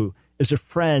Netanyahu is a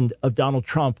friend of Donald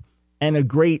Trump and a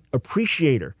great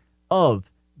appreciator of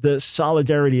the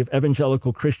solidarity of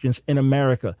evangelical Christians in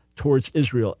America towards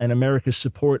Israel and America's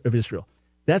support of Israel.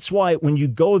 That's why when you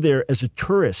go there as a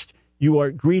tourist, you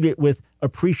are greeted with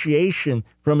appreciation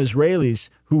from Israelis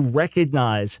who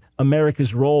recognize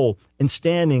America's role in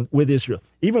standing with Israel.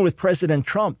 Even with President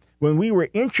Trump, when we were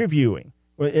interviewing,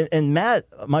 and Matt,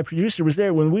 my producer, was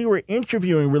there, when we were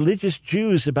interviewing religious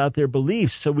Jews about their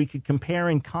beliefs so we could compare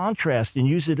and contrast and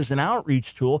use it as an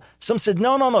outreach tool, some said,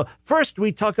 no. First,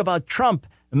 we talk about Trump,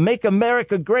 make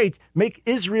America great, make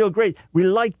Israel great. We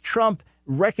like Trump,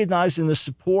 recognizing the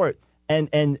support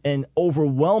and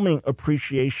overwhelming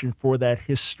appreciation for that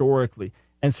historically.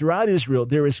 And throughout Israel,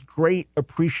 there is great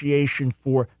appreciation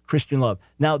for Christian love.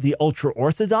 Now, the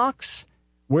ultra-Orthodox,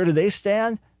 where do they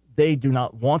stand? They do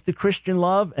not want the Christian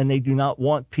love, and they do not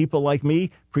want people like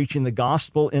me preaching the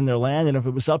gospel in their land. And if it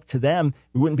was up to them,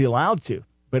 we wouldn't be allowed to.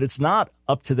 But it's not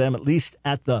up to them, at least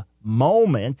at the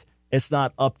moment. It's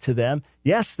not up to them.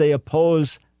 Yes, they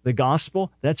oppose the gospel.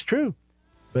 That's true.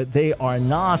 But they are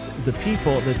not the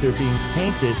people that they're being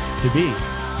painted to be.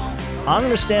 I'm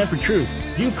going to stand for truth.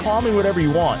 You call me whatever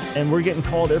you want, and we're getting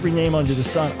called every name under the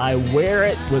sun. I wear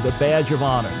it with a badge of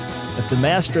honor. If the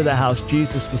master of the house,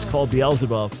 Jesus, was called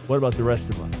Beelzebub, what about the rest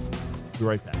of us? Be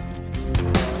right back.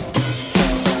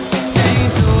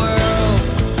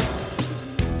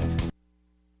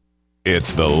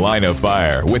 It's The Line of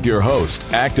Fire with your host,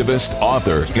 activist,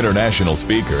 author, international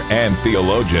speaker, and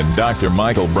theologian, Dr.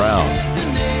 Michael Brown.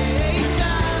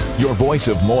 Your voice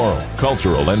of moral,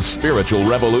 cultural, and spiritual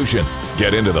revolution.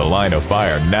 Get into The Line of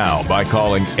Fire now by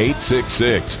calling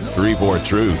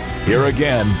 866-34-TRUTH. Here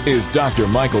again is Dr.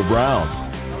 Michael Brown.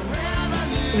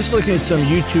 Just looking at some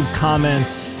YouTube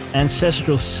comments.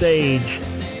 Ancestral Sage.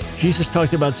 Jesus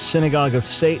talked about synagogue of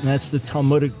Satan. That's the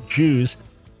Talmudic Jews.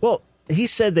 Well, he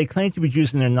said they claim to be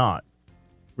Jews and they're not.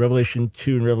 Revelation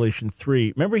 2 and Revelation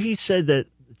 3. Remember he said that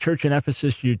the church in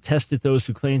Ephesus, you tested those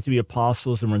who claimed to be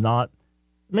apostles and were not.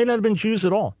 It may not have been Jews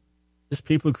at all. Just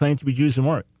people who claimed to be Jews and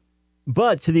weren't.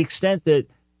 But to the extent that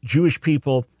Jewish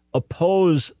people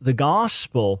oppose the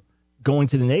gospel going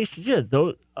to the nations, yeah,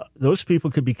 those people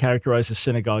could be characterized as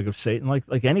synagogue of Satan.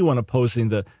 Like anyone opposing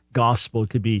the gospel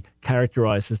could be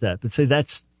characterized as that. But say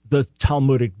that's the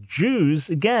Talmudic Jews,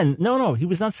 again, no, he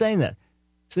was not saying that.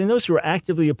 Saying those who are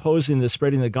actively opposing the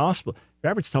spreading of the gospel, the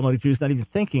average Talmudic Jew is not even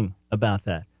thinking about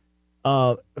that.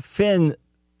 Finn,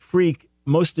 freak,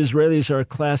 most Israelis are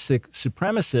classic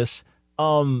supremacists.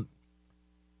 And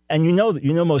you know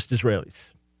most Israelis.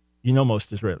 You know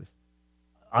most Israelis.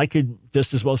 I could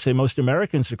just as well say most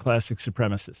Americans are classic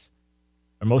supremacists.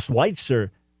 Or most whites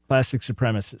are classic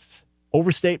supremacists.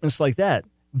 Overstatements like that.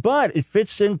 But it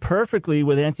fits in perfectly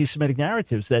with anti-Semitic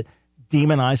narratives that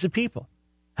demonize the people.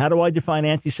 How do I define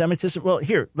anti-Semitism? Well,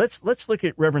 here, let's look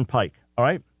at Reverend Pike, all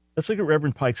right? Let's look at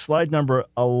Reverend Pike, slide number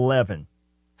 11.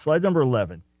 Slide number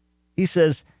 11. He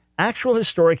says, actual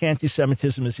historic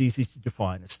anti-Semitism is easy to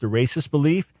define. It's the racist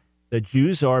belief that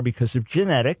Jews are, because of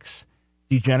genetics,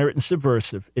 degenerate and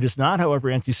subversive. It is not, however,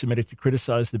 anti-Semitic to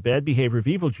criticize the bad behavior of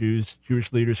evil Jews,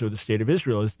 Jewish leaders, or the state of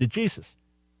Israel, as did Jesus.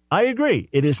 I agree.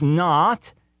 It is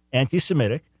not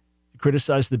anti-Semitic to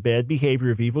criticize the bad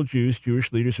behavior of evil Jews,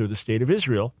 Jewish leaders, or the state of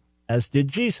Israel, as did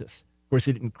Jesus. Of course,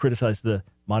 he didn't criticize the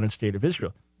modern state of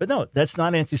Israel. But no, that's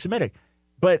not anti-Semitic.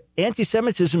 But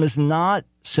anti-Semitism is not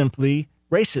simply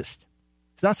racist.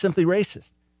 It's not simply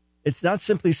racist. It's not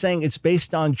simply saying it's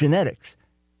based on genetics.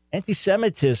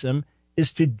 Anti-Semitism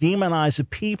is to demonize a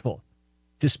people,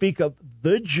 to speak of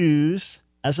the Jews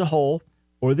as a whole,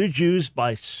 or the Jews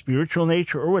by spiritual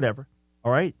nature or whatever,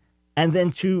 all right? And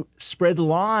then to spread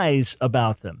lies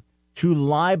about them, to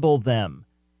libel them,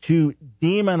 to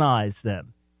demonize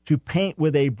them, to paint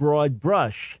with a broad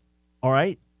brush, all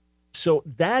right? So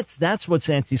that's what's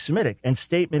anti-Semitic. And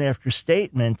statement after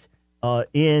statement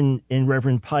in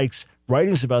Reverend Pike's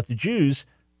writings about the Jews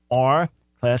are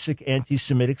classic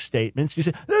anti-Semitic statements. You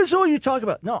say, that's all you talk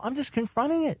about. No, I'm just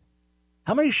confronting it.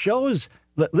 How many shows?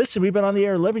 Listen, we've been on the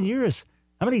air 11 years.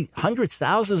 How many hundreds,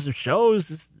 thousands of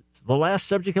shows? It's the last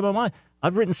subject in my mind.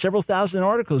 I've written several thousand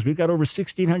articles. We've got over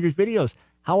 1,600 videos.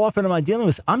 How often am I dealing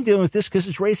with this? I'm dealing with this because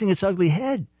it's raising its ugly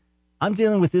head. I'm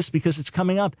dealing with this because it's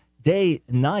coming up day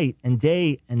and night and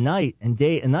day and night and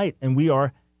day and night, and we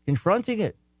are confronting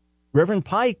it. Reverend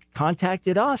Pike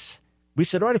contacted us. We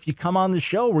said, all right, if you come on the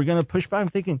show, we're going to push back. I'm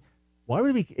thinking, why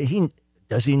would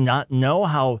does he not know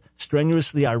how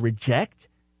strenuously I reject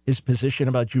his position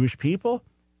about Jewish people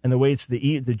and the way it's the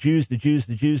Jews, the Jews,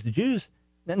 the Jews, the Jews?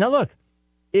 Now, look,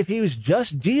 if he was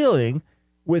just dealing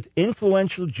with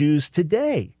influential Jews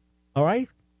today, all right,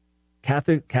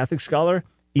 Catholic scholar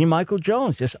E. Michael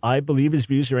Jones, yes, I believe his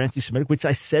views are anti-Semitic, which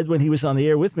I said when he was on the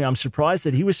air with me. I'm surprised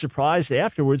that he was surprised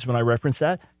afterwards when I referenced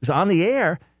that, because on the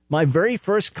air, my very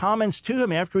first comments to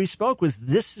him after he spoke was,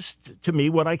 this is, to me,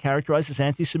 what I characterize as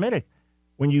anti-Semitic.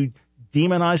 When you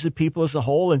demonize the people as a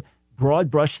whole and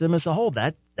broad brush them as a whole,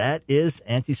 that is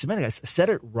anti-Semitic. I said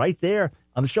it right there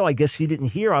on the show. I guess he didn't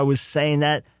hear I was saying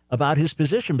that about his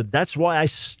position, but that's why I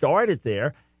started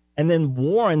there and then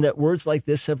warned that words like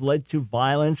this have led to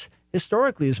violence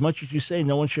historically. As much as you say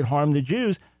no one should harm the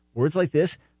Jews, words like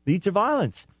this lead to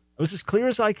violence. I was as clear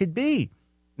as I could be.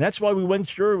 And that's why we made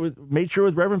sure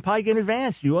with Reverend Pike in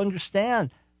advance, you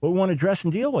understand what we want to address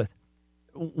and deal with.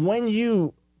 When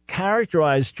you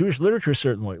characterize Jewish literature a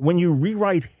certain way, when you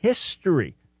rewrite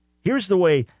history, here's the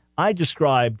way I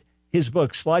described his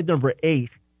book, slide number 8,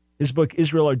 his book,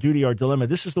 Israel, Our Duty, Our Dilemma.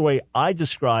 This is the way I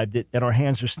described it, and our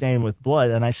hands are stained with blood,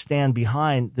 and I stand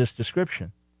behind this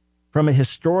description. From a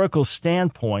historical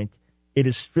standpoint, it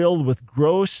is filled with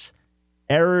gross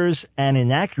errors and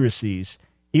inaccuracies.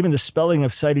 Even the spelling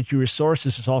of cited Jewish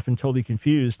sources is often totally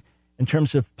confused. In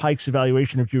terms of Pike's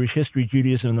evaluation of Jewish history,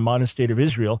 Judaism, and the modern state of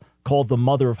Israel, called the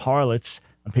Mother of Harlots,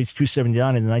 on page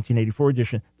 279 in the 1984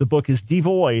 edition, the book is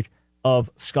devoid of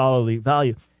scholarly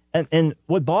value. And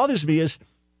what bothers me is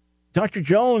Dr.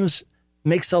 Jones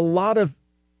makes a lot of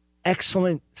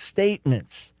excellent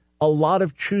statements, a lot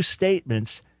of true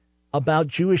statements about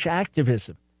Jewish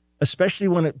activism, especially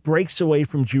when it breaks away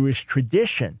from Jewish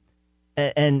tradition.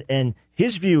 And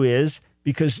his view is,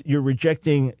 because you're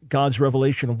rejecting God's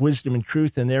revelation of wisdom and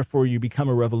truth, and therefore you become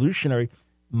a revolutionary.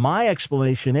 My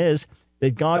explanation is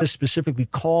that God has specifically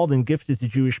called and gifted the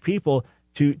Jewish people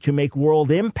to make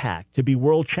world impact, to be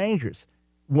world changers.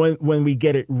 When we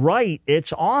get it right,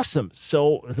 it's awesome.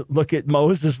 So look at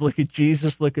Moses, look at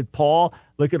Jesus, look at Paul,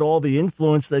 look at all the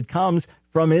influence that comes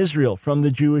from Israel, from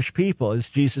the Jewish people. As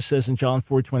Jesus says in John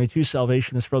 4:22,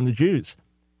 salvation is from the Jews.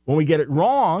 When we get it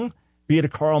wrong, be it a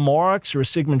Karl Marx or a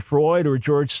Sigmund Freud or a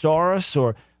George Soros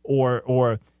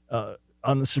or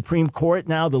on the Supreme Court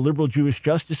now, the liberal Jewish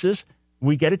justices,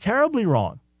 we get it terribly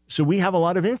wrong. So we have a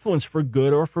lot of influence for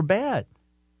good or for bad.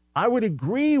 I would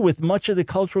agree with much of the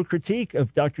cultural critique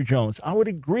of Dr. Jones. I would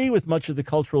agree with much of the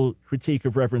cultural critique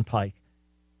of Reverend Pike,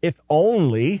 if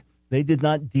only they did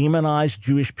not demonize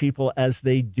Jewish people as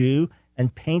they do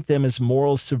and paint them as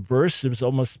moral subversives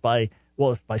almost by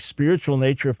spiritual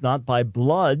nature, if not by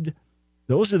blood.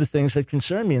 Those are the things that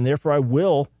concern me, and therefore I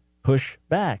will push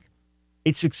back.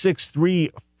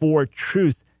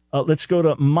 866-34-TRUTH. Let's go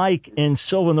to Mike in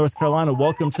Sylva, North Carolina.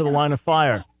 Welcome to the Line of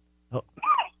Fire. Oh.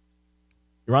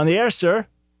 You're on the air, sir.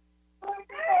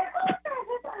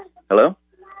 Hello?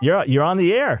 You're on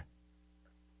the air.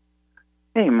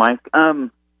 Hey, Mike. I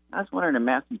was wondering in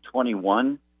Matthew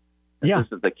 21, this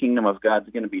is the kingdom of God's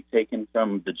going to be taken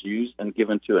from the Jews and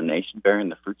given to a nation bearing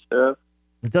the fruits thereof.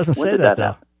 It doesn't say that,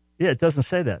 though. Yeah, it doesn't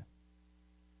say that.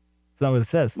 It's not what it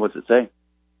says. What's it say?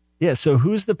 Yeah, so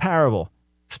who's the parable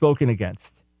spoken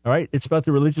against? All right, it's about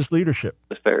the religious leadership.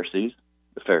 The Pharisees.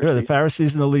 Yeah, the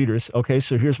Pharisees and the leaders. Okay,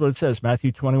 so here's what it says,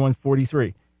 Matthew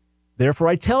 21:43. Therefore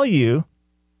I tell you,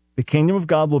 the kingdom of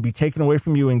God will be taken away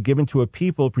from you and given to a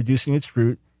people producing its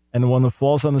fruit, and the one that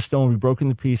falls on the stone will be broken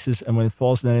to pieces, and when it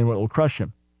falls, then anyone will crush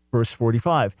him. Verse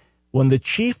 45. When the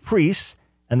chief priests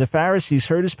and the Pharisees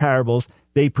heard his parables,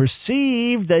 They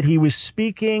perceived that he was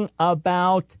speaking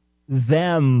about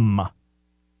them.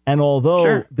 And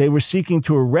although they were seeking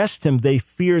to arrest him, they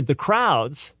feared the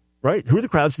crowds, right? Who are the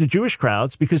crowds? The Jewish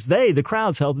crowds, because the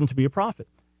crowds, held him to be a prophet.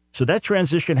 So that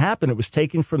transition happened. It was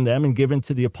taken from them and given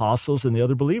to the apostles and the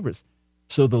other believers.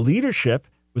 So the leadership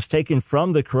was taken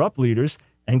from the corrupt leaders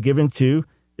and given to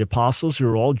the apostles, who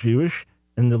are all Jewish,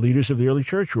 and the leaders of the early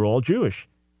church, who are all Jewish.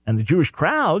 And the Jewish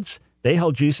crowds, they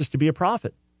held Jesus to be a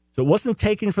prophet. So it wasn't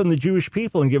taken from the Jewish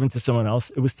people and given to someone else.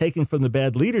 It was taken from the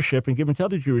bad leadership and given to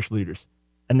other Jewish leaders.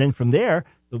 And then from there,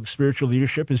 the spiritual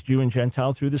leadership is Jew and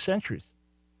Gentile through the centuries.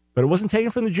 But it wasn't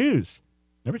taken from the Jews.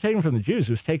 Never taken from the Jews.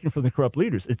 It was taken from the corrupt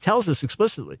leaders. It tells us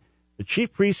explicitly, the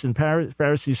chief priests and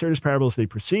Pharisees heard his parables. They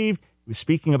perceived he was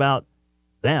speaking about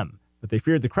them, but they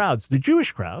feared the crowds, the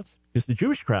Jewish crowds, because the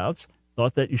Jewish crowds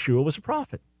thought that Yeshua was a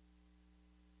prophet.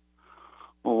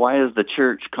 Well, why is the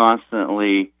church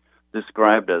constantly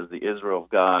described as the Israel of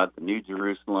God, the New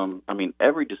Jerusalem? I mean,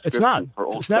 every description it's not. for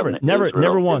Old it's never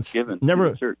once. given never,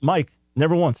 to the church. Mike,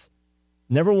 never once.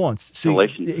 See,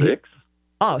 Galatians 6?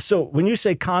 So when you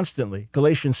say constantly,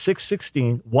 Galatians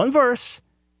 6:16, one verse,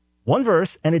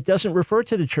 and it doesn't refer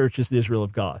to the church as the Israel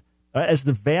of God. As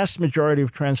the vast majority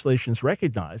of translations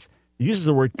recognize, it uses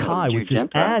the word kai, which is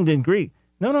and in Greek.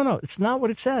 No, it's not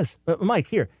what it says. But Mike,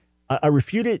 here, I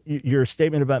refuted your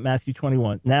statement about Matthew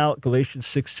 21. Now, Galatians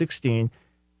 6:16,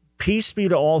 peace be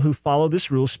to all who follow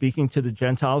this rule, speaking to the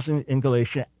Gentiles in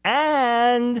Galatia,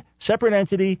 and separate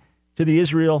entity to the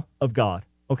Israel of God.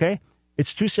 Okay?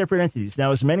 It's two separate entities.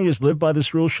 Now, as many as live by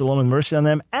this rule, shalom and mercy on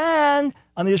them, and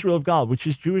on the Israel of God, which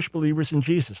is Jewish believers in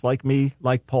Jesus, like me,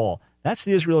 like Paul. That's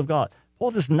the Israel of God.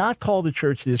 Paul does not call the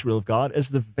church the Israel of God, as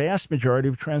the vast majority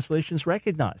of translations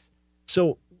recognize.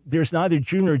 So there's neither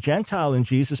Jew nor Gentile in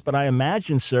Jesus, but I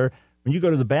imagine, sir, when you go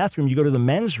to the bathroom, you go to the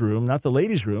men's room, not the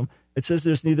ladies' room, it says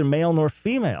there's neither male nor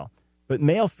female. But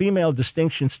male-female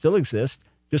distinctions still exist,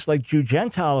 just like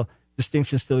Jew-Gentile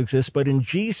distinctions still exist. But in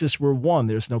Jesus, we're one.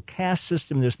 There's no caste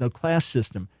system. There's no class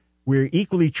system. We're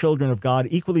equally children of God,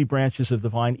 equally branches of the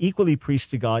vine, equally priests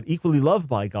to God, equally loved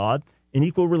by God, in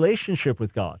equal relationship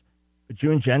with God. But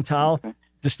Jew and Gentile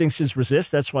distinctions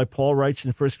resist. That's why Paul writes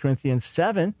in 1 Corinthians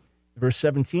 7, verse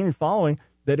 17 and following,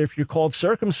 that if you're called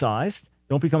circumcised,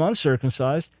 don't become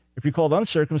uncircumcised. If you're called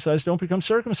uncircumcised, don't become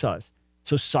circumcised.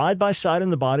 So side by side in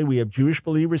the body, we have Jewish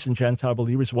believers and Gentile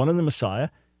believers, one in the Messiah,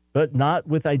 but not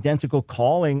with identical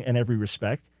calling in every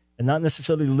respect, and not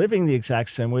necessarily living the exact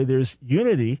same way. There's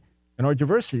unity in our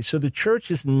diversity. So the church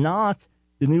is not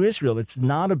the new Israel. It's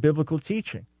not a biblical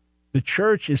teaching. The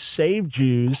church is saved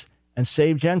Jews and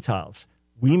saved Gentiles.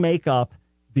 We make up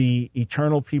the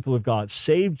eternal people of God.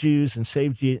 Saved Jews and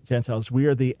saved Gentiles. We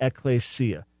are the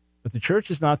ecclesia. But the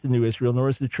church is not the new Israel, nor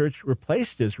has the church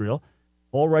replaced Israel.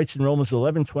 Paul writes in Romans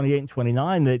 11, 28 and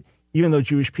 29 that even though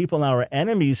Jewish people now are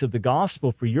enemies of the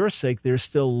gospel for your sake, they're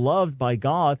still loved by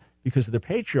God because of the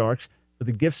patriarchs, for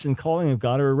the gifts and calling of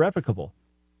God are irrevocable.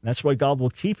 And that's why God will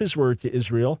keep his word to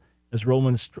Israel, as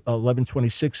Romans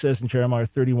 11:26 says in Jeremiah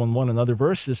 31:1 and other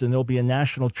verses, and there'll be a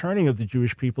national turning of the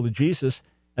Jewish people to Jesus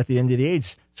at the end of the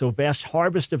age. So vast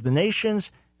harvest of the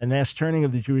nations and vast turning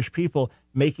of the Jewish people,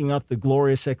 making up the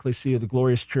glorious ecclesia, the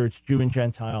glorious church, Jew and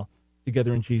Gentile,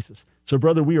 together in Jesus. So,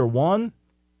 brother, we are one.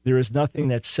 There is nothing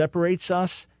that separates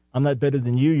us. I'm not better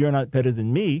than you. You're not better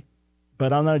than me.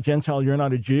 But I'm not a Gentile. You're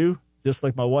not a Jew. Just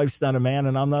like my wife's not a man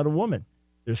and I'm not a woman.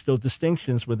 There's still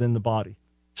distinctions within the body.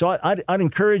 So I'd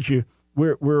encourage you.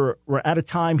 We're out of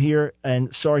time here,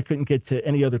 and sorry I couldn't get to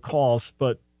any other calls,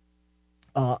 but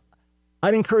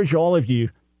I'd encourage all of you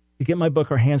to get my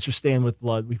book, Our Hands Are Stained with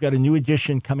Blood. We've got a new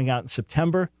edition coming out in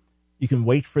September. You can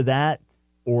wait for that,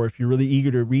 or if you're really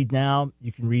eager to read now,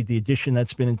 you can read the edition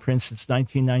that's been in print since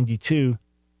 1992.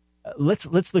 Let's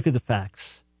look at the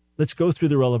facts. Let's go through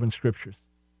the relevant scriptures.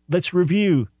 Let's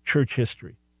review church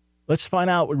history. Let's find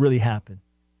out what really happened.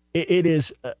 It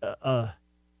is a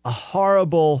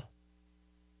horrible,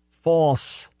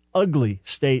 false, ugly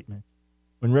statement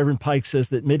when Reverend Pike says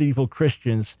that medieval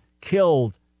Christians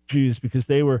killed Jews because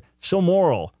they were so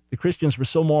moral. The Christians were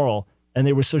so moral, and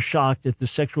they were so shocked at the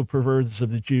sexual perversions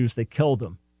of the Jews, they killed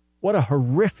them. What a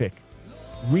horrific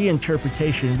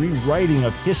reinterpretation, rewriting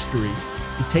of history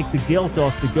to take the guilt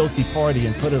off the guilty party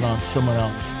and put it on someone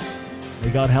else. May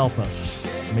God help us.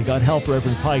 May God help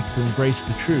Reverend Pike to embrace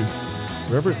the truth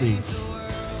wherever it leads.